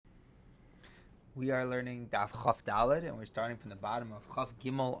We are learning Daf Chaf Daled, and we're starting from the bottom of Chaf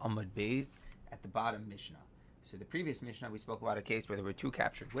Gimel Amud Beis at the bottom Mishnah. So the previous Mishnah, we spoke about a case where there were two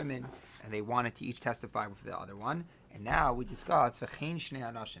captured women, and they wanted to each testify for the other one. And now we discuss V'chein Shnei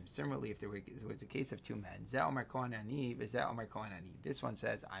Anashim. Similarly, if there was a case of two men, Zeh Omer Kohen Ani, V'zeh Omer Kohen Ani. This one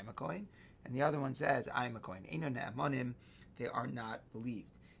says, I'm a Kohen, and the other one says, I'm a Kohen. Eino Ne'amanim, they are not believed.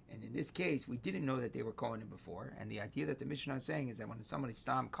 And in this case, we didn't know that they were Kohanim before. And the idea that the Mishnah is saying is that when somebody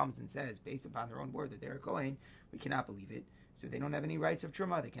Stam comes and says, based upon their own word, that they're a Kohen, we cannot believe it. So they don't have any rights of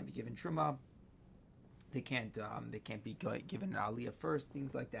Truma. They can't be given Truma. They can't be given an Aliyah first,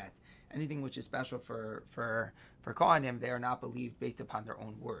 things like that. Anything which is special for Kohanim, they are not believed based upon their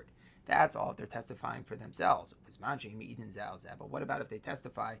own word. That's all if they're testifying for themselves. But what about if they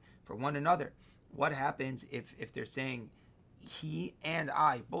testify for one another? What happens if they're saying, he and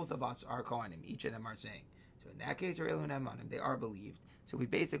I, both of us are Kohanim. Each of them are saying. So in that case, they are believed. So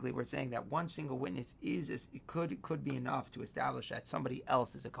we're saying that one single witness could be enough to establish that somebody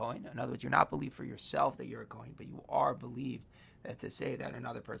else is a Kohen. In other words, you're not believed for yourself that you're a Kohen, but you are believed that to say that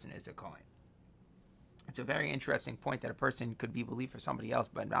another person is a Kohen. It's a very interesting point that a person could be believed for somebody else,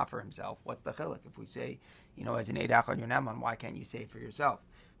 but not for himself. What's the chiluk? If we say, as an Eidach on your Neman, why can't you say it for yourself?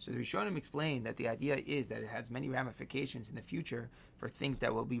 So the Rishonim explained that the idea is that it has many ramifications in the future for things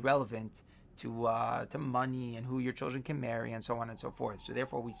that will be relevant to money and who your children can marry and so on and so forth. So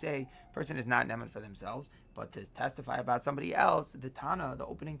therefore we say a person is not Neman for themselves, but to testify about somebody else, the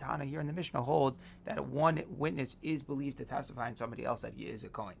opening Tana here in the Mishnah holds that one witness is believed to testify in somebody else that he is a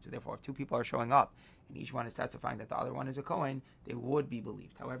Kohen. So therefore if two people are showing up and each one is testifying that the other one is a Kohen, they would be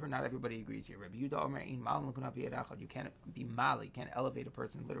believed. However, not everybody agrees here. Rabbi Yehuda Omer, you can't be mali, you can't elevate a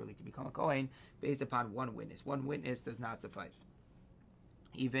person literally to become a Kohen based upon one witness. One witness does not suffice.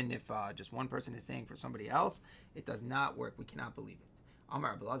 Even if just one person is saying for somebody else, it does not work. We cannot believe it.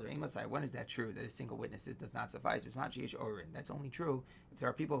 Amar Abelazar Emasai, when is that true that a single witness does not suffice? It's not Sheish Orin. That's only true if there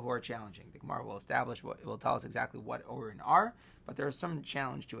are people who are challenging. The Gemara will establish it will tell us exactly what Orin are, but there is some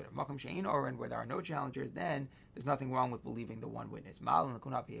challenge to it. If Makam Shein Orin, where there are no challengers, then there's nothing wrong with believing the one witness.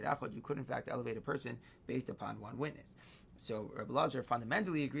 You could in fact elevate a person based upon one witness. So Abelazar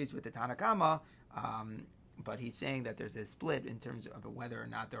fundamentally agrees with the Tanakama. But he's saying that there's a split in terms of whether or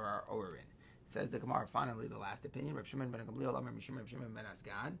not there are Orin. Says the Gemara, finally, the last opinion. You could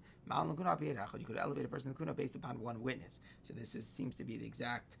elevate a person to Kuna based upon one witness. So this seems to be the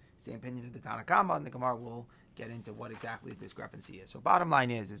exact same opinion of the Tanakama, and the Gemara will get into what exactly the discrepancy is. So bottom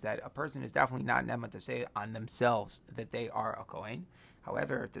line is that a person is definitely not Nema to say on themselves that they are a Kohen.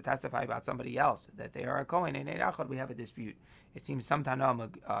 However, to testify about somebody else that they are a Kohen, in Eid Achad we have a dispute. It seems some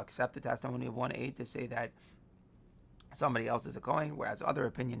Tanam accept the testimony of one aid to say that somebody else is a Kohen, whereas other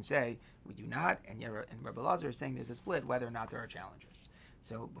opinions say we do not, and Rebbe Lazar is saying there's a split whether or not there are challengers.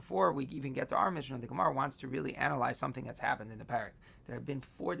 So before we even get to our Mishnah, the Gemara wants to really analyze something that's happened in the parak. There have been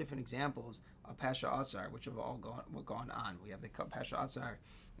 4 different examples of Pesha Asar, which have all gone on. We have the Pesha Asar,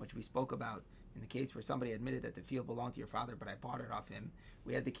 which we spoke about in the case where somebody admitted that the field belonged to your father, but I bought it off him.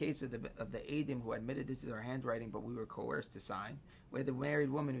 We had the case of the Eidim who admitted this is our handwriting, but we were coerced to sign. We had the married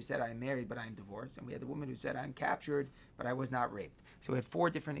woman who said I am married, but I am divorced. And we had the woman who said I'm captured, but I was not raped. So we had 4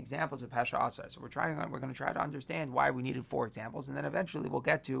 different examples of Pesha Asar. So we're going to try to understand why we needed 4 examples, and then eventually we'll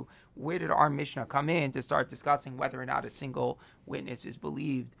get to where did our Mishnah come in to start discussing whether or not a single witness is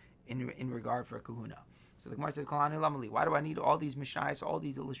believed in regard for a kahuna. So the Gemara says, why do I need all these Mishnayos, all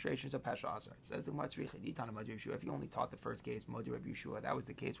these illustrations of Pesha Asar? It says the Gemara, if you only taught the first case, Modir Rabbi Yeshua, that was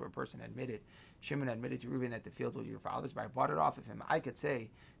the case where a person Shimon admitted to Reuben that the field was your father's, but I bought it off of him. I could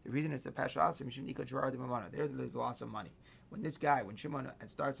say the reason it's a Pesha Asar, there's loss of money. When Shimon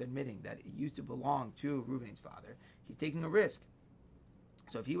starts admitting that it used to belong to Reuben's father, he's taking a risk.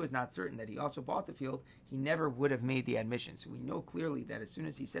 So if he was not certain that he also bought the field, he never would have made the admission. So we know clearly that as soon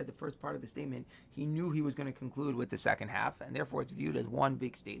as he said the first part of the statement, he knew he was going to conclude with the second half, and therefore it's viewed as one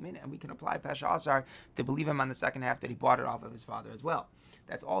big statement, and we can apply Pesha Asar to believe him on the second half that he bought it off of his father as well.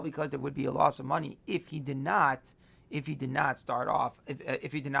 That's all because there would be a loss of money if he did not start off,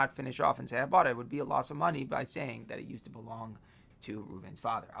 if he did not finish off and say I bought it would be a loss of money by saying that it used to belong to Reuben's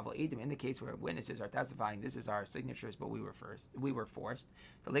father. In the case where witnesses are testifying, this is our signatures, but we were forced.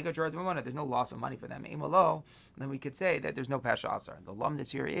 The Lega Jorah D'Mamona, there's no loss of money for them. Then we could say that there's no Pesha Asar. The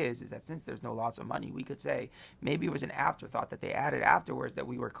lumdus here is that since there's no loss of money, we could say maybe it was an afterthought that they added afterwards that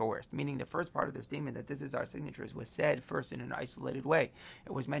we were coerced. Meaning the first part of their statement that this is our signatures was said first in an isolated way.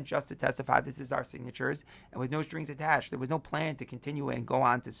 It was meant just to testify this is our signatures, and with no strings attached. There was no plan to continue and go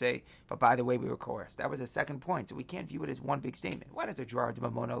on to say, but by the way, we were coerced. That was a second point. So we can't view it as one big statement. When it's a jar de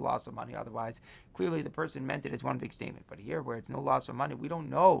mamona, loss of money, otherwise, clearly the person meant it as one big statement. But here, where it's no loss of money, we don't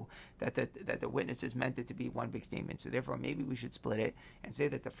know that the witnesses meant it to be one big statement. So therefore, maybe we should split it and say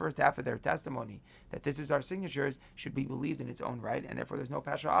that the first half of their testimony, that this is our signatures, should be believed in its own right, and therefore there's no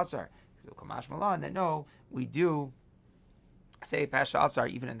Pasha Asar. So Kamash Malan, that no, we do say Pasha Asar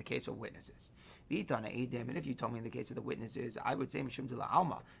even in the case of witnesses. And if you told me in the case of the witnesses, I would say Mishum de la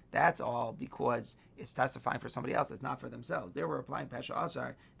Alma. That's all because it's testifying for somebody else. It's not for themselves. They were applying Pasha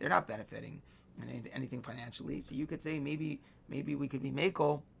Asar. They're not benefiting anything financially. So you could say maybe we could be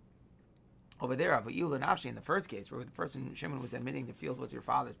Makel over there, but you Nafshi in the first case, where the person Shimon was admitting the field was your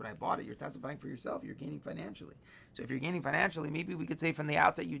father's, but I bought it. You're testifying for yourself. You're gaining financially. So if you're gaining financially, maybe we could say from the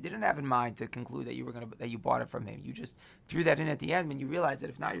outset you didn't have in mind to conclude that you bought it from him. You just threw that in at the end when you realized that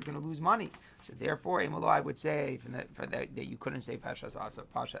if not, you're going to lose money. So therefore, Amalo, I would say that you couldn't say Pasha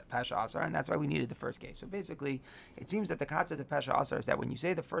Asar, and that's why we needed the first case. So basically, it seems that the concept of Pasha Asar is that when you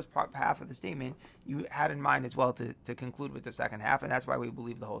say the first half of the statement, you had in mind as well to conclude with the second half, and that's why we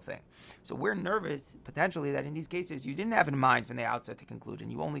believe the whole thing. So we're nervous, potentially, that in these cases you didn't have in mind from the outset to conclude, and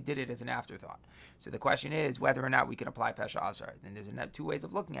you only did it as an afterthought. So the question is whether or not we can apply Pasha Asar. And there's two ways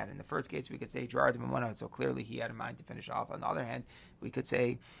of looking at it. In the first case, we could say Gerard Mamona, so clearly he had in mind to finish off. On the other hand, we could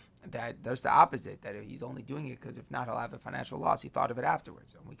say that there's the opposite, that he's only doing it because if not, he'll have a financial loss. He thought of it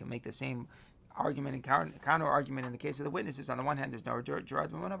afterwards. And we can make the same argument and counter argument in the case of the witnesses. On the one hand, there's no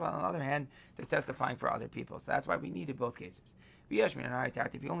Gerard Mamona, but on the other hand, they're testifying for other people. So that's why we needed both cases. If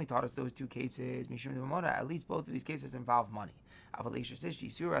you only taught us those two cases, at least both of these cases involve money. In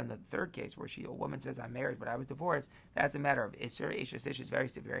the third case, where a woman says, I'm married, but I was divorced, that's a matter of Isser. Isha is very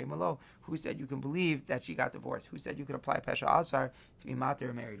severe. Malo. Who said you can believe that she got divorced? Who said you could apply Pesha Asar to be mater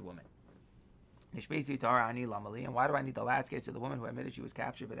a married woman? And why do I need the last case of the woman who admitted she was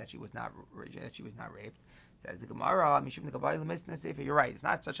captured but that she was not raped? Says the Gemara, you're right. It's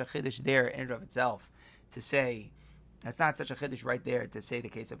not such a chiddush there in and of itself to say. That's not such a chiddush right there to say the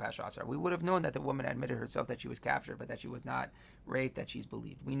case of Pasha Asar. We would have known that the woman admitted herself that she was captured, but that she was not raped, that she's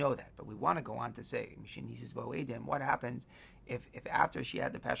believed. We know that, but we want to go on to say, what happens if after she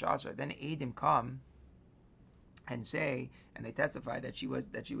had the Pasha Asar, then Eidim come and say, and they testify that she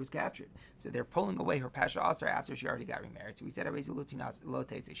was captured. So they're pulling away her Pasha Asar after she already got remarried. So we said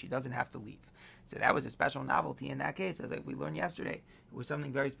she doesn't have to leave. So that was a special novelty in that case, as like we learned yesterday. It was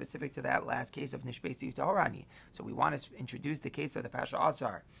something very specific to that last case of Nishbesi Tahorani. So we want to introduce the case of the Pasha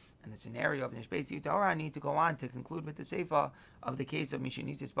Asar and the scenario of Nishbesi Tahorani to go on to conclude with the Seifa of the case of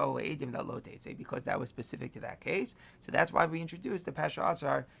Mishanisis Bahu Eidim that Lotetze, because that was specific to that case. So that's why we introduced the Pasha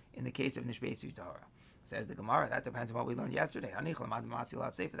Asar in the case of Nishbesi Tahorah. Says the Gemara, that depends on what we learned yesterday.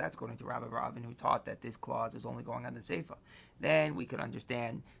 That's according to Rabbi Ravin, who taught that this clause is only going on the Seifa. Then we could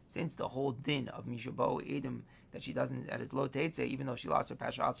understand, since the whole din of Mishabo Edom, that she doesn't, that is Lo Teitze, even though she lost her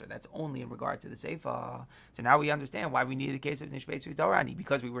Pasha Asar, that's only in regard to the Seifa. So now we understand why we needed the case of Nishbetzu Torani,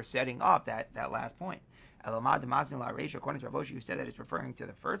 because we were setting up that last point. According to Rav Oshi, who said that it's referring to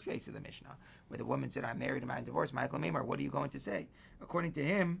the first case of the Mishnah, where the woman said, I'm married and I'm divorced, Michael Maimar, what are you going to say? According to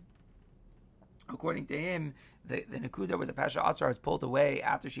him, the Nakuda where the Pasha Asar is pulled away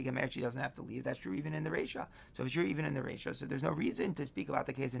after she gets married, she doesn't have to leave. That's true even in the Reisha. So if it's true even in the Reisha, so there's no reason to speak about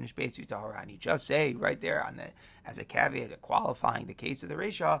the case of Nishbetzu Tahorani. Just say right there as a caveat, qualifying the case of the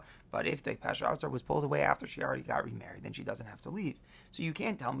Reisha, but if the Pasha Asar was pulled away after she already got remarried, then she doesn't have to leave. So you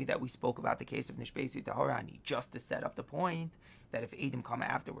can't tell me that we spoke about the case of Nishbetzu Tahorani just to set up the point that if Edom come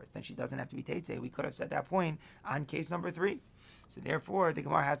afterwards, then she doesn't have to be Teitze. We could have said that point on case number 3. So therefore, the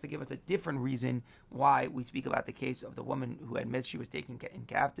Gemara has to give us a different reason why we speak about the case of the woman who admits she was taken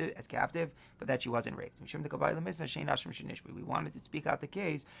as captive, but that she wasn't raped. We wanted to speak out the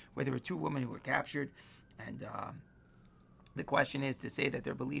case where there were 2 women who were captured, and the question is to say that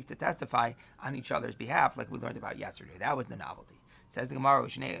they're believed to testify on each other's behalf, like we learned about yesterday. That was the novelty. Says the Gemara,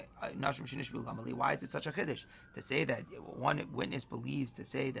 why is it such a chiddush to say that one witness believes to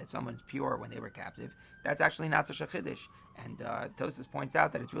say that someone's pure when they were captive? That's actually not such a chiddush. And Tosas points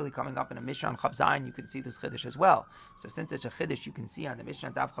out that it's really coming up in a Mishnah on Chav Zayin. You can see this chiddush as well. So since it's a chiddush, you can see on the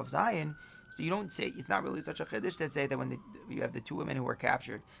Mishnah Daf Chav Zayin. So you don't say, it's not really such a chiddush to say that when you have the 2 women who were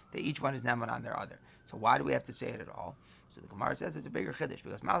captured, that each one is neman on their other. So why do we have to say it at all? So the Gemara says it's a bigger chiddush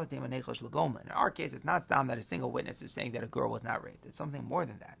because Malatim and Nechosh Lagomla. In our case, it's not stam that a single witness is saying that a girl was not raped. It's something more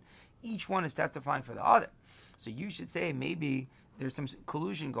than that. Each one is testifying for the other. So you should say maybe there's some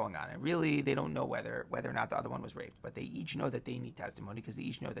collusion going on, and really they don't know whether or not the other one was raped, but they each know that they need testimony because they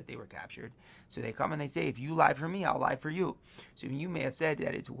each know that they were captured. So they come and they say, if you lie for me, I'll lie for you. So you may have said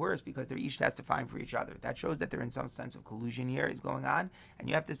that it's worse because they're each testifying for each other. That shows that there in some sense of collusion here is going on, and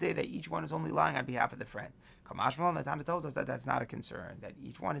you have to say that each one is only lying on behalf of the friend. Kamashmal, the Tana tells us that that's not a concern, that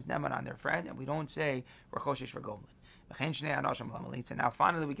each one is neman on their friend, and we don't say we're choshesh for gomlin. And now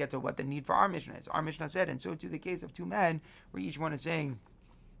finally we get to what the need for our Mishnah is. Our Mishnah said, and so too the case of two men, where each one is saying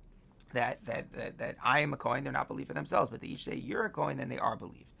that I am a Kohen, they're not believed for themselves, but they each say you're a Kohen, then they are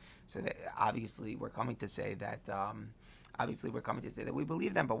believed. So that obviously we're coming to say that we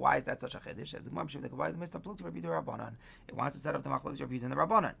believe them, but why is that such a chiddush? As the it wants to set up the machlokes Rabbi Yehuda and the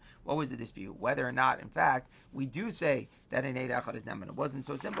Rabbanan. What was the dispute? Whether or not, in fact, we do say that an Eid Echad is Neman. It wasn't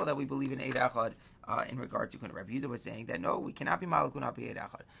so simple that we believe in Eid Echad in regard to Kun. Rabbi Yehuda was saying that no, we cannot be Malak, cannot be Eid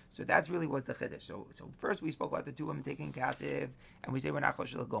Echad. So that's really was the chiddush. So first we spoke about the two women taken captive, and we say we're not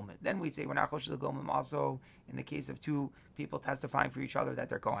Chosh L'Gomim. Then we say we're not Chosh L'Gomim also in the case of two people testifying for each other that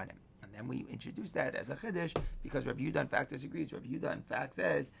they're Kohanim. And then we introduce that as a chiddush because Rabbi Yehuda in fact disagrees. Rabbi Yehuda in fact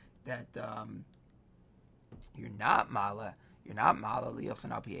says that you're not mala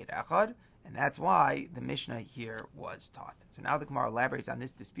li'ilsan al pi Eid Echad, and that's why the Mishnah here was taught. So now the Gemara elaborates on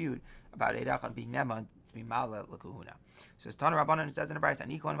this dispute about Eid Echad being neman to be mala l'kuhuna. So it's Tana Rabbanan, it says in the Brayso,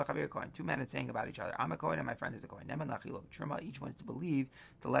 Ani Kohen v'chavir Kohen. Two men are saying about each other, I'm a Kohen and my friend is a Kohen. Neman l'achilo truma. Each one's to believe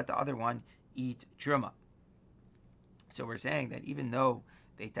to let the other one eat truma. So we're saying that even though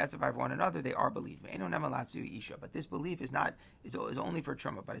they testify for one another, they are believed. But this belief is only for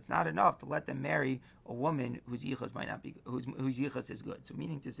truma, but it's not enough to let them marry a woman whose yichus might not be whose yichus is good. So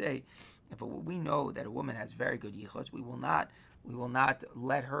meaning to say, if we know that a woman has very good yichus, we will not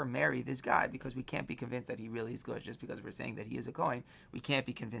let her marry this guy because we can't be convinced that he really is good. Just because we're saying that he is a Kohen, we can't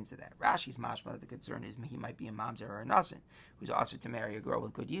be convinced of that. Rashi's mashma, the concern is he might be a mamzer or a nasin who's also to marry a girl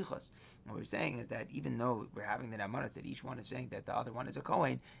with good yichus. And what we're saying is that even though we're having the namanas that each one is saying that the other one is a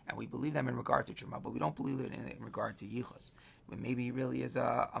Kohen, and we believe them in regard to truma, but we don't believe it in regard to yichus. Maybe he really is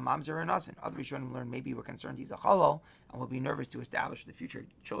a mamzer or a nasin. Other Rishonim learn maybe we're concerned he's a chalal, and we'll be nervous to establish the future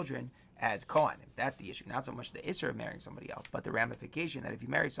children as Kohen. If that's the issue, not so much the issur of marrying somebody else, but the ramification that if you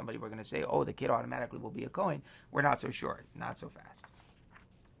marry somebody, we're going to say, oh, the kid automatically will be a Kohen. We're not so sure, not so fast.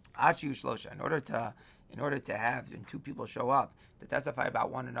 Achiyu shlosha. In order to have when two people show up to testify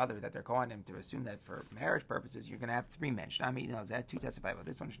about one another that they're Kohanim, to assume that for marriage purposes you're going to have three men. Two testify about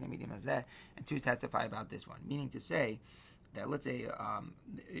this one, and two testify about this one. Meaning to say that, let's say,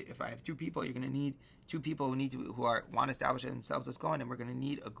 if I have two people, you're going to need two people who want to establish themselves as Kohen, and we're going to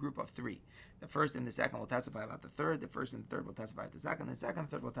need a group of three. The first and the second will testify about the third. The first and the third will testify about the second. The second and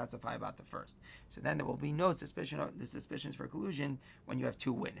third will testify about the first. So then there will be no suspicion of the suspicions for collusion when you have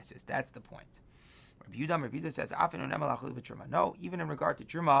two witnesses. That's the point. Rabbi Yehuda says, no, even in regard to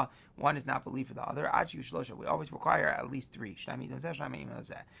truma, one is not believed for the other. We always require at least three. So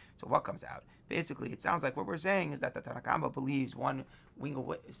what comes out? Basically, it sounds like what we're saying is that the Tanna Kamma believes one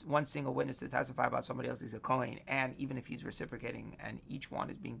single witness to testify about somebody else is a Kohen, and even if he's reciprocating, and each one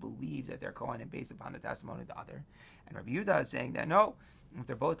is being believed that they're Kohen and based upon the testimony of the other. And Rabbi Yehuda is saying that no, if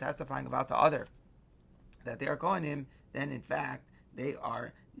they're both testifying about the other, that they are Kohanim, then in fact they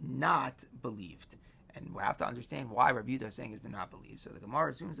are not believed. And we have to understand why Rabbi Yehuda is saying is they're not believed. So the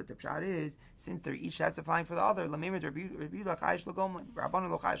Gemara assumes that the pshat is, since they're each testifying for the other, it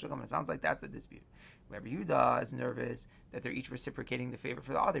sounds like that's a dispute. Rabbi Yehuda is nervous that they're each reciprocating the favor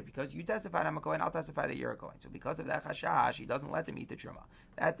for the other, because you testified I'm a Kohen, I'll testify that you're a Kohen. So because of that chashash, he doesn't let them eat the truma.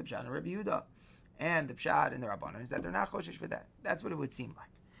 That's the pshat of Rabbi Yehuda. And the pshat in the Rabbanan is that they're not choshesh for that. That's what it would seem like.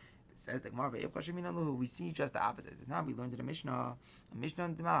 It says the Gemara, we see just the opposite. Now we learned in the Mishnah, we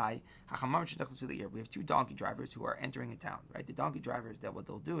have two donkey drivers who are entering a town, right? The donkey drivers, that what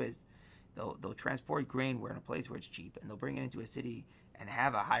they'll do is they'll transport grain where in a place where it's cheap, and they'll bring it into a city and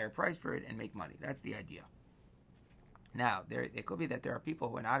have a higher price for it and make money. That's the idea. Now, it could be that there are people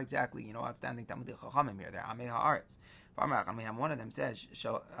who are not exactly, outstanding Talmidei Chachamim here. They're Amei Haaretz. One of them says,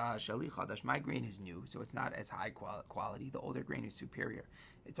 Shali Chadash, my grain is new, so it's not as high quality. The older grain is superior.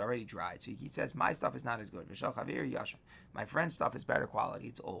 It's already dried. So he says, my stuff is not as good. My friend's stuff is better quality.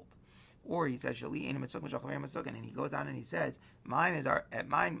 It's old. Or he says, and he goes on and he says,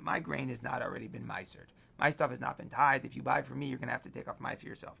 my grain has not already been meisered. My stuff has not been tithed. If you buy from me, you're going to have to take off meiser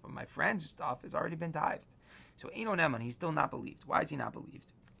yourself. But my friend's stuff has already been tithed. So Eino Neman, he's still not believed. Why is he not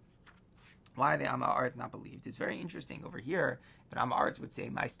believed? Why are the Amma Aretz not believed? It's very interesting over here. If an Amma Aretz would say,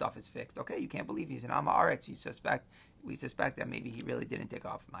 my stuff is fixed. Okay, you can't believe he's an Amma Aretz. You suspect we suspect that maybe he really didn't take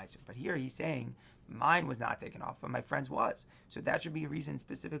off Meiser. But here he's saying, mine was not taken off, but my friend's was. So that should be a reason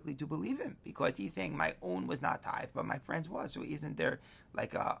specifically to believe him, because he's saying my own was not tithe, but my friend's was. So isn't there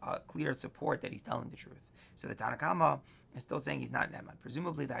like a clear support that he's telling the truth? So the Tanna Kama is still saying he's not Neman.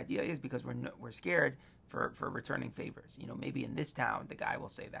 Presumably the idea is because we're scared for returning favors. Maybe in this town the guy will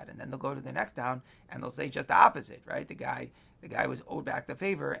say that, and then they'll go to the next town and they'll say just the opposite, right? The guy was owed back the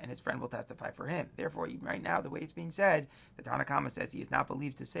favor, and his friend will testify for him. Therefore, right now, the way it's being said, the Tanna Kama says he is not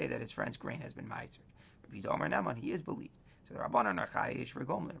believed to say that his friend's grain has been meisered. Rabbi Yehuda Omer Neman, he is believed. So the Rabbanan are chayish for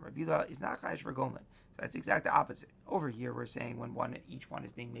gomlin. Rabbi Yehuda is not chayish for gomlin. So that's exact the opposite. Over here, we're saying when each one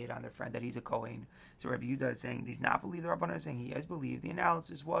is being made on their friend that he's a Kohen. So Rabbi Yehuda is saying he's not believed. The Rabbanan are saying he is believed. The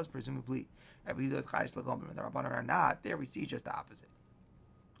analysis was presumably Rabbi Yehuda is chayish for gomlin. The Rabbanan are not. There we see just the opposite.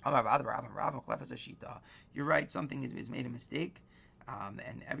 You're right. Something is made a mistake.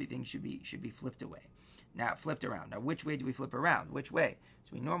 And everything should be flipped away. Now, flipped around. Now, which way do we flip around? Which way?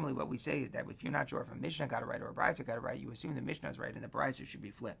 So normally what we say is that if you're not sure if a Mishnah got it right or a Brisa got it right, you assume the Mishnah is right and the Brisa should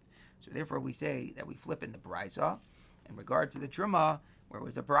be flipped. So therefore we say that we flip in the Brisa. In regard to the Truma, where it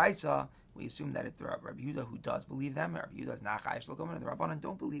was a Brisa, we assume that it's the Rabbi Yehuda who does believe them. Rabbi Yehuda is not Chayish L'Gomer, and the Rabbanan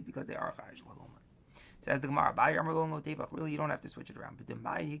don't believe because they are Chayish L'Gomer. Says the Gemara, really you don't have to switch it around. But the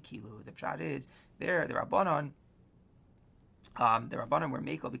pshat is, there, the Rabbanan were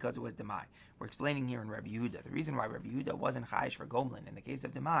mekel because it was demai. We're explaining here in Rabbi Yehuda. The reason why Rabbi Yehuda wasn't chayish for gomlin in the case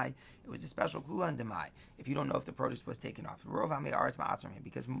of demai, it was a special kula in demai. If you don't know if the produce was taken off,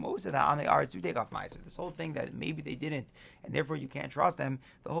 because most of the amei aretz do take off meiser. This whole thing that maybe they didn't, and therefore you can't trust them.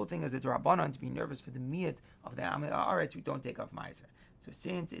 The whole thing is a drabanan to be nervous for the miyat of the amei aretz who don't take off meiser. So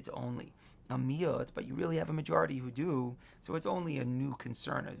since it's only a miyot, but you really have a majority who do, so it's only a new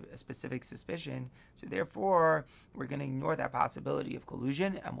concern, a specific suspicion. So therefore, we're going to ignore that possibility of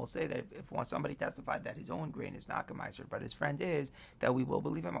collusion, and we'll say that if somebody testified that his own grain is not gemeiser, but his friend is, that we will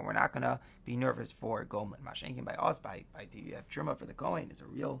believe him, and we're not going to be nervous for gomlin. Mashenkin by us, by TVF Truma for the Kohen is a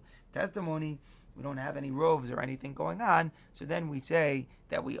real testimony. We don't have any roves or anything going on, so then we say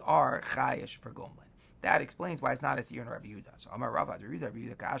that we are chayish for gomlin. That explains why it's not as here in Rabbi Yehuda. So Amar Rabbi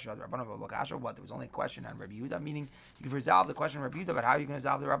Yehuda Kasha, the Rabbanan of Kasha. What? There was only a question on Rabbi Yehuda, meaning you've resolved the question of Rabbi Yehuda, but how are you going to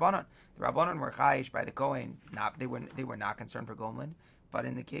resolve the Rabbanan? The Rabbanan were chayish by the Kohen. They were not concerned for Gomlin, but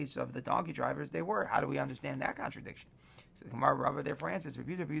in the case of the donkey drivers, they were. How do we understand that contradiction? So the Gemara Rabbi therefore answers,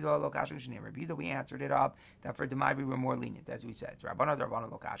 Rabbi Yehuda lo kasha l'shnei. Rabbi Yehuda, we answered it up that for Demai we were more lenient, as we said. Rabbanan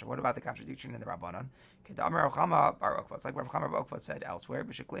lo kasha. What about the contradiction in the Rabbanan? It's like Rav Chama Bar Ukva said elsewhere.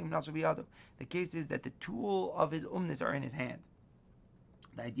 The case is that the tool of his umnis are in his hand.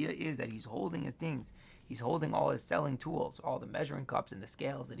 The idea is that he's holding his things. He's holding all his selling tools, all the measuring cups and the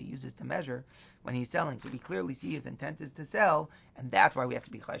scales that he uses to measure when he's selling. So we clearly see his intent is to sell, and that's why we have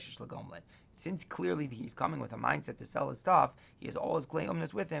to be chayshish l'gomlin. Since clearly he's coming with a mindset to sell his stuff, he has all his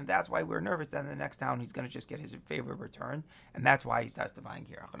umnis with him. That's why we're nervous that in the next town he's going to just get his favor returned, and that's why he's testifying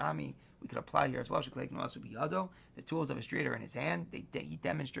here. We could apply here as well. The tools of his trade are in his hand. He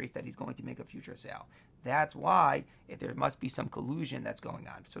demonstrates that he's going to make a future sale. That's why there must be some collusion that's going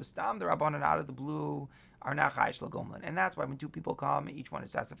on. So stam the Rabbanan out of the blue are not chayish l'gomlin, and that's why when two people come, each one is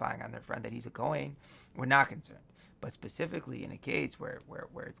testifying on their friend that he's a Kohen, we're not concerned. But specifically in a case where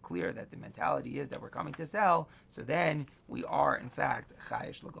it's clear that the mentality is that we're coming to sell, so then we are in fact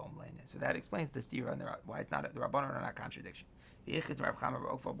chayish l'gomlin. So that explains the stira and why it's not the Rabbanan are not contradiction.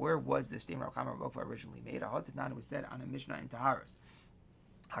 Where was the statement Rav Chama Bar Ukva originally made? It was said on a Mishnah in Taharos.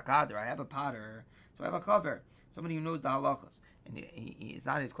 Hakader, I have a potter, so I have a chaver, somebody who knows the halachas. And it's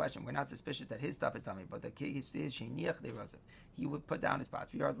not his question. We're not suspicious that his stuff is tummy, but the case is he would put down his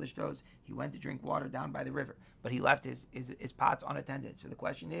pots. He went to drink water down by the river, but he left his pots unattended. So the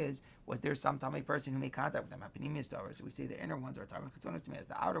question is, was there some tummy person who made contact with them? So we say the inner ones are tummy, as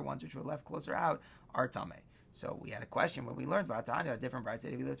the outer ones, which were left closer out, are tummy. So we had a question when we learned Vatanya, a different price.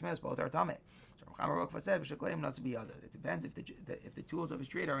 Both are tameh. So Rav Chama Bar Ukva said, it depends if the tools of his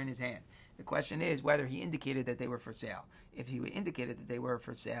trade are in his hand. The question is whether he indicated that they were for sale. If he indicated that they were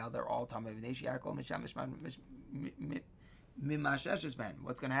for sale, they're all tameh.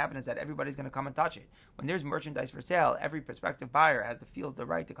 What's going to happen is that everybody's going to come and touch it. When there's merchandise for sale, every prospective buyer feels the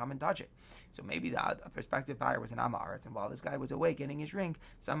right to come and touch it. So maybe a prospective buyer was an Amma Aretz, and while this guy was away getting his drink,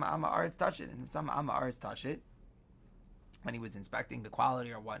 some Amma Aretz touched it, and some Amma Aretz touched it when he was inspecting the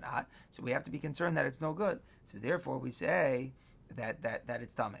quality or whatnot. So we have to be concerned that it's no good. So therefore we say that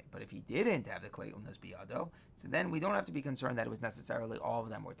it's tamei. But if he didn't have the klei umnas biyado, so then we don't have to be concerned that it was necessarily all of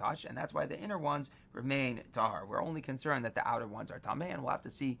them were touched, and that's why the inner ones remain tahar. We're only concerned that the outer ones are tamei, and we'll have to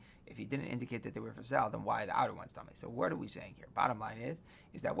see if he didn't indicate that they were for sale, then why the outer ones tamei. So what are we saying here? Bottom line is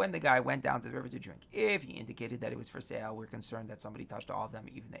that when the guy went down to the river to drink, if he indicated that it was for sale, we're concerned that somebody touched all of them,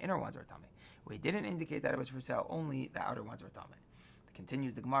 even the inner ones are tamei. We didn't indicate that it was for sale, only the outer ones are tamei.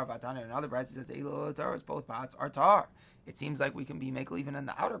 Continues the Gemara Vatana and another bride says both pots are tar. It seems like we can be makel even in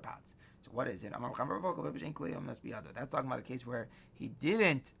the outer pots. So what is it? That's talking about a case where he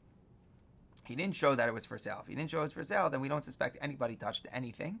didn't show that it was for sale. If he didn't show it was for sale, then we don't suspect anybody touched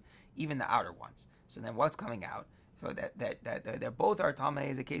anything, even the outer ones. So then what's coming out? So that both are tamei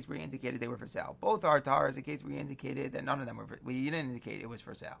is a case where he indicated they were for sale. Both are tar is a case where he indicated that none of them were. We didn't indicate it was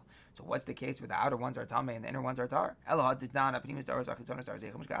for sale. So what's the case where the outer ones are tamei and the inner ones are tar? What's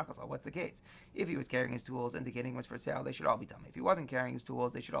the case? If he was carrying his tools, indicating it was for sale, they should all be tamei. If he wasn't carrying his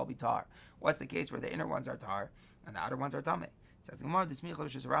tools, they should all be tar. What's the case where the inner ones are tar and the outer ones are tamei? Says the Gemara, this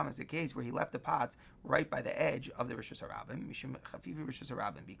Rishus Harabim is a case where he left the pots right by the edge of the Rishus Harabim,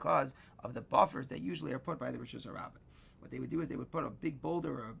 because of the buffers that usually are put by the Rishus Harabim. What they would do is they would put a big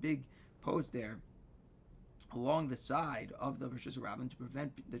boulder or a big post there along the side of the Rishus Harabim to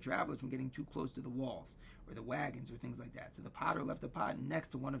prevent the travelers from getting too close to the walls or the wagons or things like that. So the potter left the pot next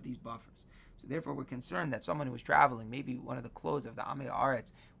to one of these buffers. So therefore, we're concerned that someone who was traveling, maybe one of the clothes of the Amei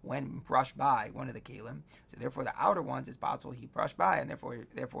Aretz, went brushed by one of the kalim. So therefore, the outer ones, it's possible he brushed by, and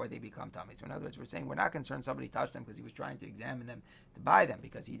therefore they become tamei. So in other words, we're saying we're not concerned somebody touched them because he was trying to examine them to buy them.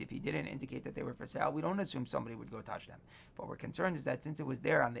 Because if he didn't indicate that they were for sale, we don't assume somebody would go touch them. But we're concerned is that since it was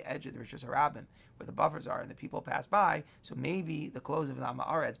there on the edge of the Rishus Harabim, where the buffers are, and the people passed by, so maybe the clothes of the Amei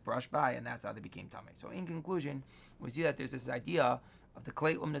Aretz brushed by, and that's how they became tamei. So in conclusion, we see that there's this idea of the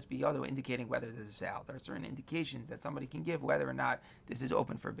klei umnas biyado indicating whether there's a sale. There are certain indications that somebody can give whether or not this is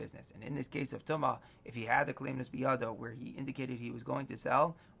open for business. And in this case of Tumah, if he had the klei umnas biyado where he indicated he was going to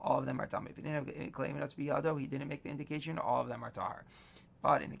sell, all of them are tamei. If he didn't have klei umnas biyado, he didn't make the indication, all of them are tar.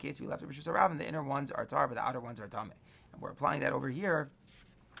 But in the case we left of Rishus Harabim, the inner ones are tar, but the outer ones are tamei. And we're applying that over here.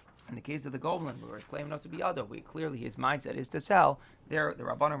 In the case of the Goblin, where it's klei umnas biyado, clearly his mindset is to sell. There, the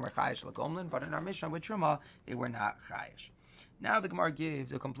Rabbanim were chayish l'Goblin, but in our Mishnah with Truma, they were not chayish. Now the Gemara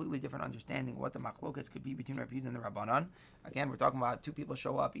gives a completely different understanding of what the machlokas could be between Rabbi Yehuda and the Rabbanan. Again, we're talking about two people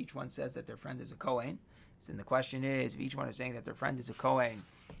show up. Each one says that their friend is a Kohen. So then the question is, if each one is saying that their friend is a Kohen,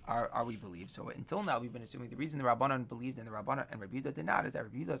 are we believed? So until now, we've been assuming the reason the Rabbanan believed and the Rabbanan and Rabbi Yehuda did not is that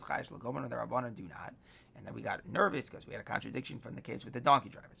Rabbi Yehuda is chayish l'Gomer and the Rabbanan do not. And then we got nervous because we had a contradiction from the case with the donkey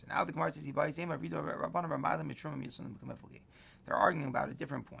driver. So now the Gemara says, they're arguing about a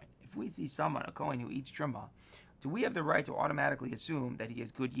different point. If we see someone, a Kohen, who eats truma, do we have the right to automatically assume that he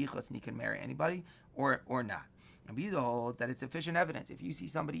has good yichus and he can marry anybody, or not? And Yehuda holds that it's sufficient evidence. If you see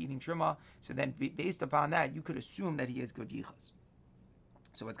somebody eating truma, so then based upon that, you could assume that he has good yichus.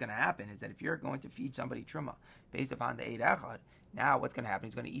 So what's going to happen is that if you're going to feed somebody truma based upon the Eid Echad, now what's going to happen?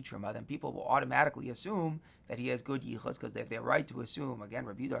 He's going to eat truma. Then people will automatically assume that he has good yichus because they have the right to assume. Again,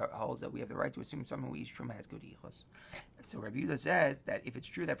 Rabbi Yehuda holds that we have the right to assume someone who eats truma has good yichus. So Rabbi Yehuda says that if it's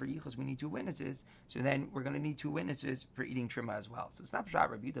true that for yichus we need two witnesses, so then we're going to need two witnesses for eating truma as well. So it's not pshat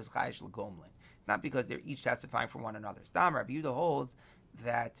Rabbi Yehuda's chayish l'gomlin. It's not because they're each testifying for one another. Stam Rabbi Yehuda holds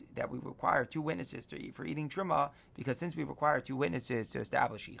that we require two witnesses for eating truma, because since we require two witnesses to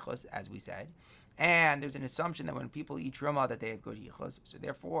establish yichus, as we said, and there's an assumption that when people eat truma that they have good yichus, so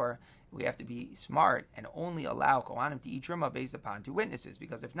therefore we have to be smart and only allow kohanim to eat truma based upon two witnesses,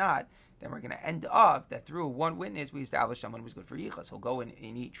 because if not, then we're going to end up that through one witness we establish someone who's good for yichus. He'll go and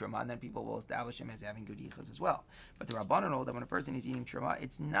eat truma, and then people will establish him as having good yichus as well. But the Rabbanan hold that when a person is eating truma,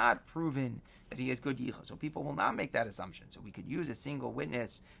 it's not proven that he has good yichus, so people will not make that assumption. So we could use a single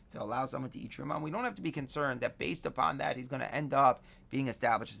witness to allow someone to eat truma, and we don't have to be concerned that based upon that he's going to end up being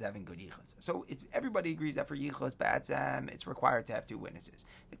established as having good yichus. So everybody agrees that for yichus ba'atzem it's required to have two witnesses.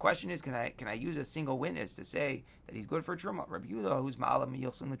 The question is, can I use a single witness to say that he's good for truma? Rabbi Yehuda, who's ma'alam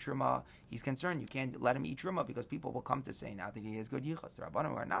yilsun l'truma, he's concerned you can't let him eat truma because people will come to say now that he has good yichus. The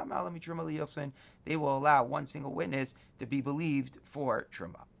Rabbanim are not ma'alam truma l'yilsun. They will allow one single witness to be believed for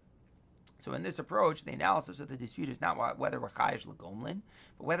truma. So in this approach, the analysis of the dispute is not whether we're chayish l'gomlin,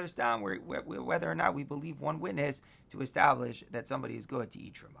 but whether or not we believe one witness to establish that somebody is good to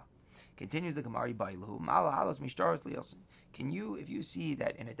eat truma. Continues the Gemara, Bailu, Mala Halos Mishtaros Lielson. if you see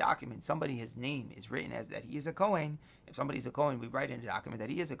that in a document his name is written as that he is a Kohen, if somebody's a Kohen, we write in a document that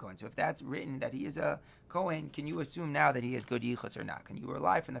he is a Kohen. So if that's written that he is a Kohen, can you assume now that he has good yichus or not? Can you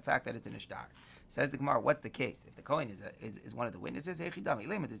rely from the fact that it's an ishtar? Says the Gemara, what's the case? If the Kohen is one of the witnesses, it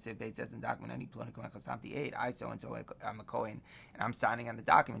says in the document, I so-and-so, I'm a Kohen, and I'm signing on the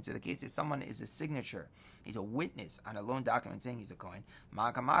document. So the case is someone is a signature. He's a witness on a loan document saying he's a Kohen.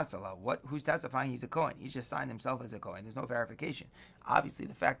 Who's testifying he's a Kohen? He's just signed himself as a Kohen. There's no verification. Obviously,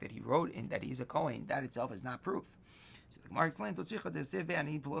 the fact that he wrote in that he's a Kohen, that itself is not proof. So the Gemara explains, it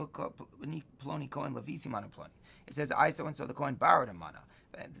says, I so-and-so, the Kohen borrowed a mana.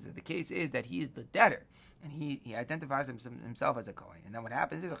 So the case is that he is the debtor, and he identifies himself as a Kohen. And then what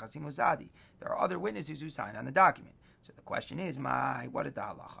happens is a Chasim Uzadi. There are other witnesses who sign on the document. So the question is, what is the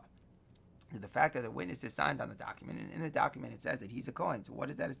halacha? The fact that the witness is signed on the document, and in the document it says that he's a Kohen. So what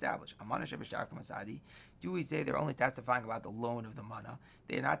does that establish? Do we say they're only testifying about the loan of the mana?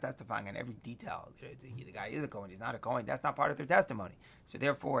 They're not testifying on every detail. The guy is a Kohen, he's not a Kohen. That's not part of their testimony. So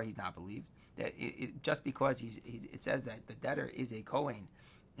therefore, he's not believed. That just because it says that the debtor is a Kohen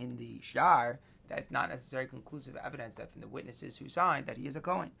in the shtar, that's not necessarily conclusive evidence that from the witnesses who signed that he is a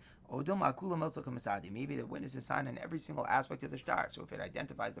Kohen. Maybe the witnesses signed on every single aspect of the shtar. So if it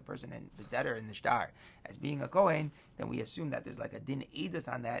identifies the person and the debtor in the shtar as being a Kohen, then we assume that there's like a din edus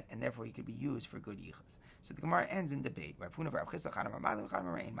on that, and therefore he could be used for good yichus. So the Gemara ends in debate. It's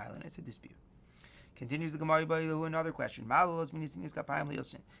a dispute. Continues the Gemara by another question.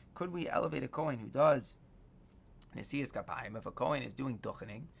 Could we elevate a Kohen who does Nesiyas Kapayim? If a Kohen is doing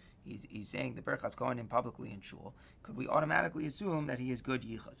duchening, he's saying the Berchas Kohenim publicly in shul, could we automatically assume that he is good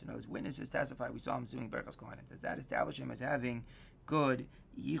yichus? In other words, witnesses testify we saw him doing Berchas Kohenim. Does that establish him as having good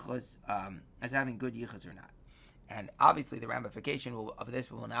yichus, or not? And obviously the ramification of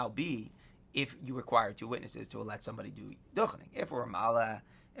this will now be if you require two witnesses to let somebody do duchening. If we're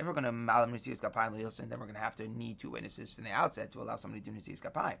going to malam Nesiyas Kapayim Lilson, then we're going to have to need two witnesses from the outset to allow somebody to do Nesiyas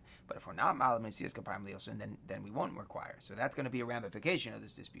Kapayim. But if we're not malam Nesiyas Kapayim Lilson, then we won't require. So that's going to be a ramification of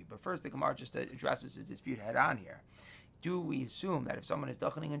this dispute. But first, the Gemara just addresses the dispute head on here. Do we assume that if someone is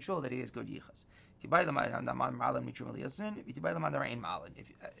duchening in shul that he has good yichus?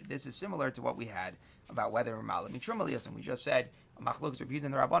 This is similar to what we had about whether malam mitruma liyosn. We just said machlokes repeated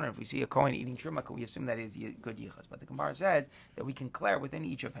in the Rabbanan. If we see a Kohen eating truma, can we assume that is good yichus? But the Gemara says that we can declare within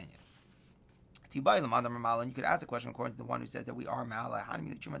each opinion. You could ask the question according to the one who says that we are mala.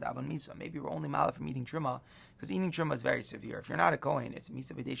 Maybe we're only mala from eating truma because eating truma is very severe. If you're not a Kohen, it's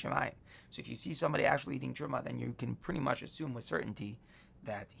misa b'dei shemayim. So if you see somebody actually eating truma, then you can pretty much assume with certainty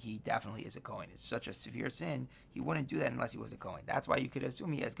that he definitely is a Kohen. It's such a severe sin, he wouldn't do that unless he was a Kohen. That's why you could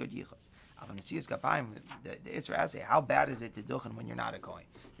assume he has good yichus. The Isra Aseh, how bad is it to duchen when you're not a Kohen?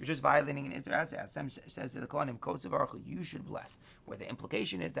 You're just violating an Isra Aseh. Hashem says to the Kohenim, Kotzav Baruch Hu, you should bless. Where the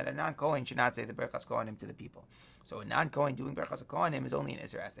implication is that a non-Kohen should not say the Berchas Kohenim to the people. So a non-Kohen doing Berchas Kohenim is only an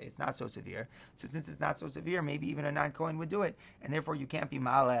Isra Aseh. It's not so severe. So since it's not so severe, maybe even a non-Kohen would do it, and therefore you can't be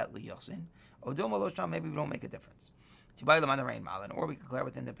Ma'ala Liyosin. Odom Alosham, maybe we don't make a difference. Or we could declare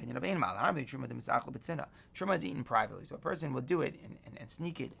within the opinion of Ein Malan. Truma is eaten privately, so a person will do it and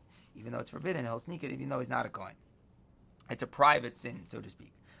sneak it, even though it's forbidden. He'll sneak it even though he's not a Kohen. It's a private sin, so to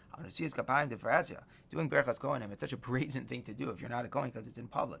speak. Doing Berchas Kohenim, it's such a brazen thing to do if you're not a Kohen because it's in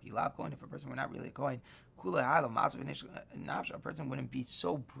public. Ilab Kohen, if a person were not really a Kohen, a person wouldn't be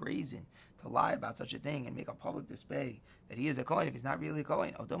so brazen to lie about such a thing and make a public display that he is a Kohen if he's not really a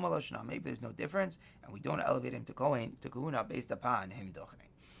Kohen. Maybe there's no difference, and we don't elevate him to Kohen, to Kahuna, based upon him dochening.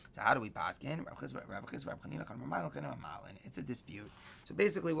 So how do we paskin? It's a dispute. So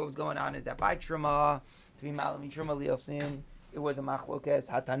basically what was going on is that by Truma, to be Malami Truma Lielsin, it was a machlokes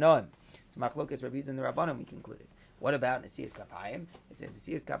hatanon. It's a machlokes Rabbi and the Rabbanim, we concluded. What about Nesiyas Kapayim? It's a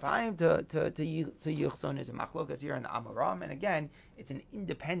Nesiyas Kapayim to Yuchson is a machlokes here in the Amoram, and again, it's an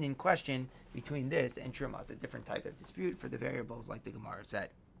independent question between this and Truma. It's a different type of dispute for the variables like the Gemara said.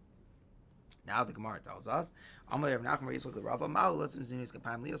 Now the Gemara tells us, we declare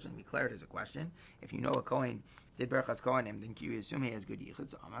it as a question. If you know a Kohen did Berchas Kohenim, then you assume he has good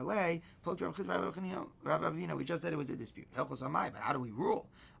yichus. We just said it was a dispute. But how do we rule?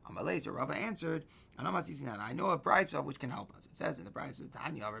 So Rava answered, I know a brayso which can help us. It says in the brayso,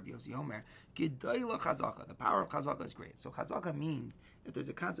 the power of chazaka is great. So chazaka means that there's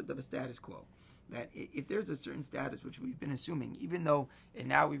a concept of a status quo. That if there's a certain status, which we've been assuming, even though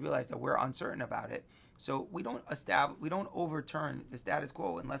now we realize that we're uncertain about it, so we don't overturn the status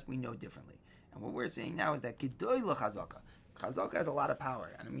quo unless we know differently. And what we're saying now is that Gedoyla Chazaka. Chazaka has a lot of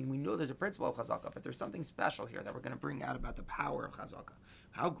power. And I mean, we know there's a principle of Chazaka, but there's something special here that we're going to bring out about the power of Chazaka.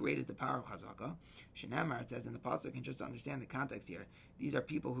 How great is the power of Chazaka? Shenamar, it says in the Pasuk, and just to understand the context here, these are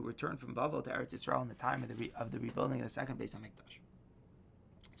people who returned from Bavel to Eretz Yisrael in the time of the rebuilding of the second Beis HaMikdash.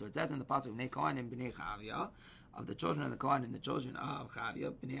 So it says in the Pasuk, Bnei Kohanim, Bnei Chavia, of the children of the Kohanim, the children of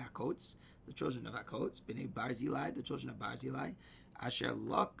Chavia, Bnei Hakots, the children of Hakots, Bnei Barzilai, the children of Barzilai, Asher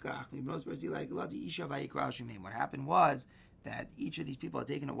Lokach, Mibnos Barzilai, Giladi Isha Vayikra Shumim. What happened was that each of these people had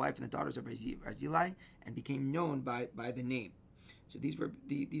taken a wife from the daughters of Barzilai and became known by the name. So these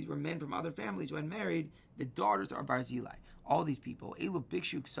were men from other families who had married the daughters of Barzilai. All these people, Elu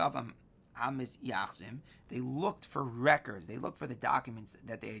Bikshu Ksavam Amis Yachsim, they looked for records. They looked for the documents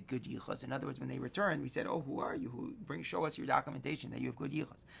that they had good yichus. In other words, when they returned, we said, "Oh, who are you? Show us your documentation that you have good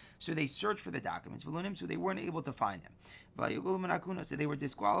yichus." So they searched for the documents, so they weren't able to find them. So they were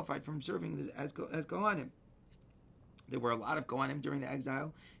disqualified from serving as Kohanim. There were a lot of Kohanim during the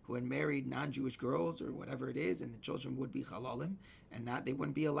exile who had married non-Jewish girls or whatever it is, and the children would be halalim, and that they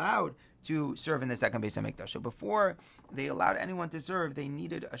wouldn't be allowed to serve in the second Beis HaMikdash. So before they allowed anyone to serve, they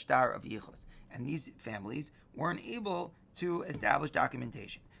needed a shtar of yichus, and these families weren't able to establish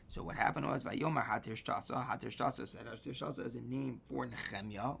documentation. So what happened was, Vayomar Hatir Shtasa said, Hatir Shtasa is a name for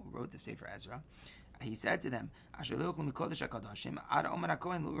Nehemiah, who wrote the Sefer Ezra. He said to them, he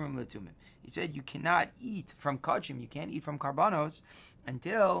said, you cannot eat from Kodshim, you can't eat from Karbanos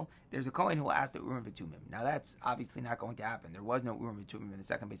until there's a Kohen who will ask the Urim V'Tumim. Now that's obviously not going to happen. There was no Urim V'Tumim in the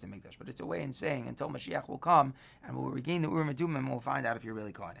second Beis HaMikdash, but it's a way in saying until Mashiach will come and we'll regain the Urim V'Tumim and we'll find out if you're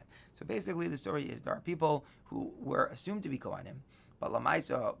really Kohanim. So basically the story is there are people who were assumed to be Kohanim, but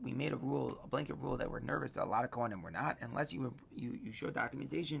Lamaisa, we made a blanket rule that we're nervous that a lot of Kohanim were not. Unless you show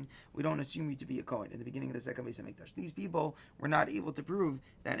documentation, we don't assume you to be a Kohen in the beginning of the second Beis HaMikdash. These people were not able to prove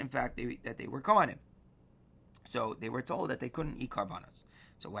that, in fact, they were Kohanim. So they were told that they couldn't eat karbanos.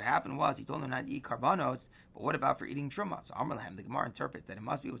 So what happened was, he told them not to eat karbanos, but what about for eating truma? So Amar Lahem, the Gemara interprets that it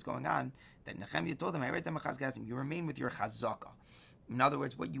must be what's going on, that Nehemiah told them, you remain with your chazaka. In other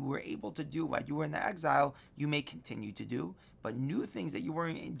words, what you were able to do while you were in the exile, you may continue to do, but new things that you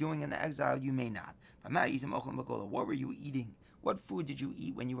weren't doing in the exile, you may not. What were you eating? What food did you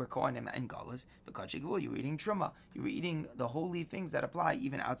eat when you were Kohanim and Galus? Because you were eating truma. You were eating the holy things that apply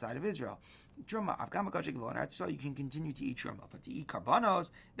even outside of Israel. Truma, you can continue to eat truma, but to eat karbanos,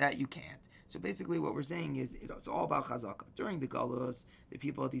 that you can't. So basically what we're saying is it's all about chazaka. During the Galus, the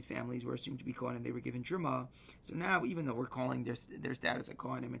people of these families were assumed to be Kohanim, they were given truma. So now, even though we're calling their status of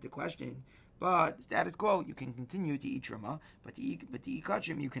Kohanim into question, but status quo, you can continue to eat truma, but to eat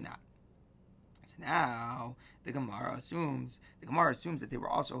kachim, you cannot. So now the Gemara assumes that they were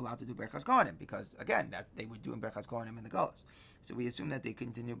also allowed to do Berchas Kohanim, because again, that they were doing Berchas Kohanim in the Galus. So we assume that they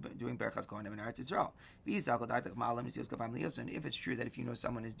continue doing Berchas Kohanim in Eretz Yisrael. And if it's true that if you know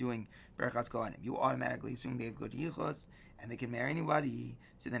someone is doing Berchas Kohanim, you automatically assume they have good yichus and they can marry anybody.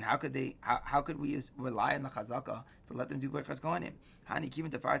 So then how could we rely on the Chazaka to let them do Berchas Kohanim?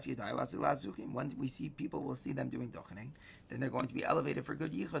 When we see people, we'll see them doing Dochening, then they're going to be elevated for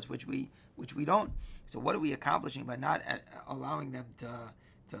good yichus, which we don't. So what are we accomplishing by not allowing them to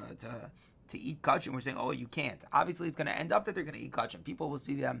eat kachim? We're saying, oh, you can't. Obviously, it's going to end up that they're going to eat kachim. People will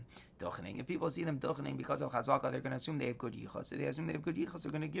see them dochening. If people see them dochening because of chazaka, they're going to assume they have good yichus. So they assume they have good yichus,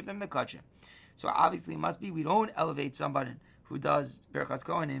 they're going to give them the kachim. So obviously, it must be we don't elevate somebody who does berchas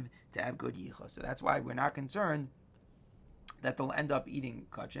kohanim to have good yichus. So that's why we're not concerned that they'll end up eating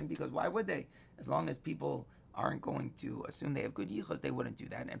kachim, because why would they? As long as people aren't going to assume they have good yichus, they wouldn't do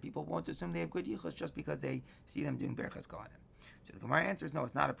that. And people won't assume they have good yichus just because they see them doing berchas kohanim. So the Gemara answers, no,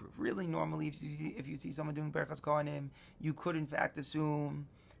 it's not a proof. Really, normally, if you see someone doing Berchas Kohanim, you could in fact assume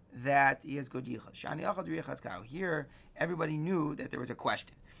that he has good yichus. Here, everybody knew that there was a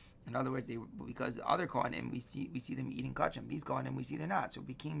question. In other words, because the other Kohanim, we see them eating kachim. These Kohanim, we see they're not. So it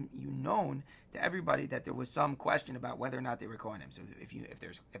became known to everybody that there was some question about whether or not they were Kohanim. So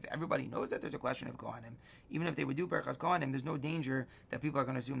if everybody knows that there's a question of Kohanim, even if they would do Berchas Kohanim, there's no danger that people are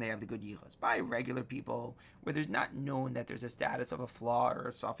going to assume they have the good yichus. By regular people, where there's not known that there's a status of a flaw or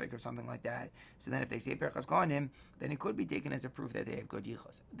a suffix or something like that. So then if they say Berchas Kohanim, then it could be taken as a proof that they have good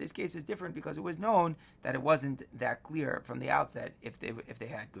yichus. This case is different because it was known that it wasn't that clear from the outset if they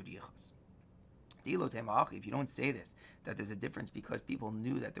had good yichus. If you don't say this, that there's a difference because people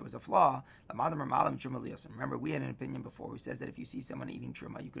knew that there was a flaw. Remember, we had an opinion before who says that if you see someone eating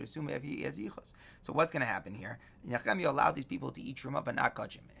truma, you could assume he has yichus. So what's going to happen here? Nehemiah allowed these people to eat truma but not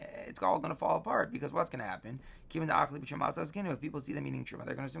kachim. It's all going to fall apart because what's going to happen? If people see them eating truma,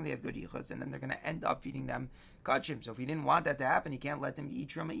 they're going to assume they have good yichus, and then they're going to end up feeding them kachim. So if he didn't want that to happen, he can't let them eat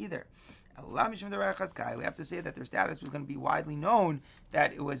truma either. We have to say that their status was going to be widely known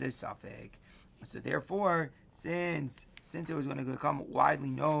that it was a suffix. So therefore, since it was going to become widely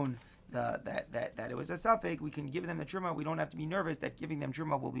known that it was a suffix, we can give them the truma. We don't have to be nervous that giving them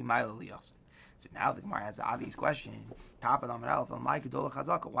truma will be ma'ila liyasin. So now the Gemara has the obvious question: top of the Amud Aleph,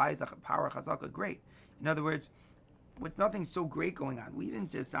 why is the power of chazaka great? In other words, what's nothing so great going on? We didn't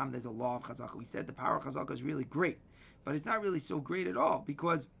say there's a law of chazaka. We said the power of chazaka is really great, but it's not really so great at all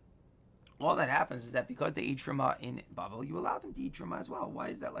because all that happens is that because they eat truma in Bavel, you allow them to eat truma as well. Why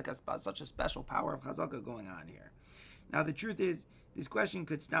is that like such a special power of chazaka going on here? Now the truth is, this question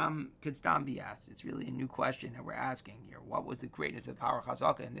could stam be asked. It's really a new question that we're asking here. What was the greatness of the power of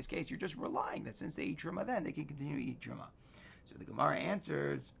chazaka? In this case, you're just relying that since they eat truma, then they can continue to eat truma. So the Gemara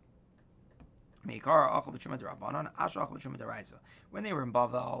answers, when they were in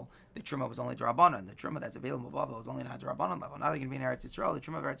Bavel, the truma was only D'Rabbanan. The truma that's available in Bavel is only not D'Rabbanan level. Now they're going to be in Eretz Yisrael. The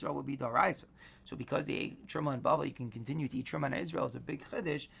truma of Eretz Yisrael will be D'Oraisa. So because they ate truma in Bavel, you can continue to eat truma in Israel. Is a big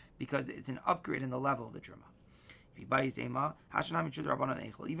chiddush because it's an upgrade in the level of the truma. If you buy Yisema, even in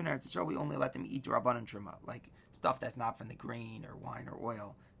Eretz Yisrael, we only let them eat D'Rabbanan truma, like stuff that's not from the grain or wine or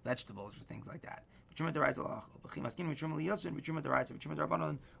oil, vegetables or things like that. We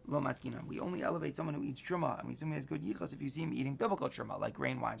only elevate someone who eats truma, and we assume he has good yichus if you see him eating biblical truma, like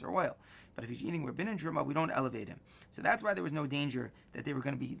grain, wines, or oil. But if he's eating rabbanan truma, we don't elevate him. So that's why there was no danger that they were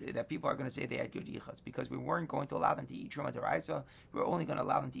going to be, that people are going to say they had good yichus, because we weren't going to allow them to eat truma deraisa. We were only going to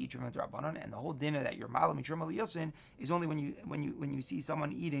allow them to eat truma derabanan, and the whole dinner that you're malam truma liyosin is only when you see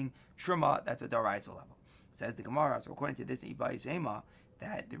someone eating truma that's a deraisa level. Says the Gemara. So according to this Ibai Zema,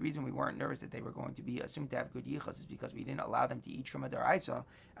 that the reason we weren't nervous that they were going to be assumed to have good yichus is because we didn't allow them to eat truma deraisa.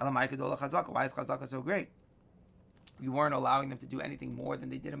 Elamai kadola chazaka. Why is chazaka so great? We weren't allowing them to do anything more than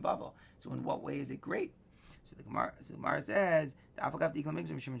they did in Bavel. So in what way is it great? So the Gemara says, now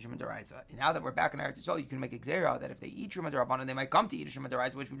that we're back in Eretz Yisrael, you can make a gzera that if they eat truma derabanan, they might come to eat truma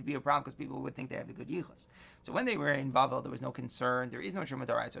deraisa, which would be a problem because people would think they have the good yichus. So when they were in Bavel, there was no concern. There is no truma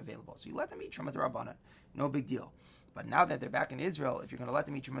deraisa available. So you let them eat truma derabanan. No big deal. But now that they're back in Israel, if you're going to let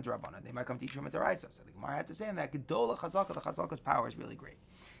them eat truma derabanan, they might come to eat truma deraisa. So the Gemara had to say in that gedola chazaka, the chazaka's power is really great.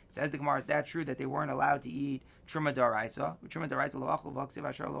 Says the Gemara, is that true that they weren't allowed to eat truma deraisa? Truma deraisa lo'achol v'aksiv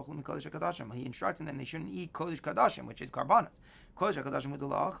asher lo'achol mikodesh hakadashim. He instructed them they shouldn't eat kodesh kadashim, which is karbanos. Kodesh hakadashim with the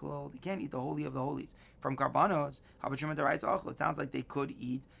lo'achol, they can't eat the holy of the holies. From karbanos, haba truma deraisa achol. It sounds like they could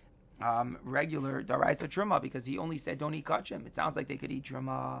eat regular deraisa truma because he only said don't eat kachim. It sounds like they could eat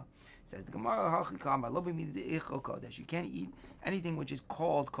truma. Says the Gemara, you can't eat anything which is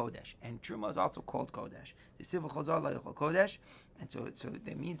called kodesh, and truma is also called kodesh. The sivu chazal kodesh, and so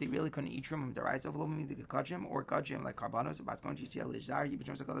that means they really couldn't eat truma deraisa or kachim like karbanos.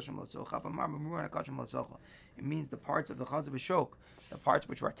 It means the parts of the chazav shok, the parts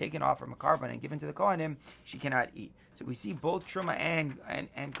which were taken off from a carbon and given to the kohanim, she cannot eat. So we see both truma and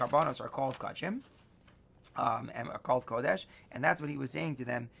karbanos are called kachim. And are called kodesh, and that's what he was saying to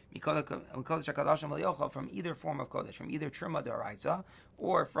them. From either form of kodesh, from either truma deraisa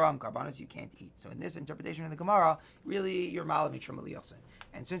or from karbanos, you can't eat. So in this interpretation of the Gemara, really you're malami truma liyosin,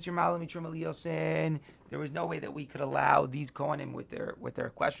 and since you're malami truma liyosin, there was no way that we could allow these kohanim with their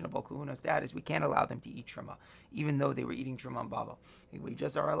questionable kahuna status. We can't allow them to eat truma, even though they were eating truma and bava. We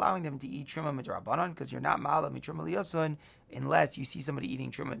just are allowing them to eat truma midrabanan because you're not malami truma liyosin unless you see somebody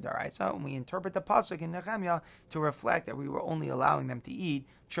eating truma deraisa, and we interpret the pasuk in Nehemiah to reflect that we were only allowing them to eat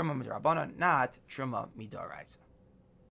truma midrabanan, not truma midaraisa.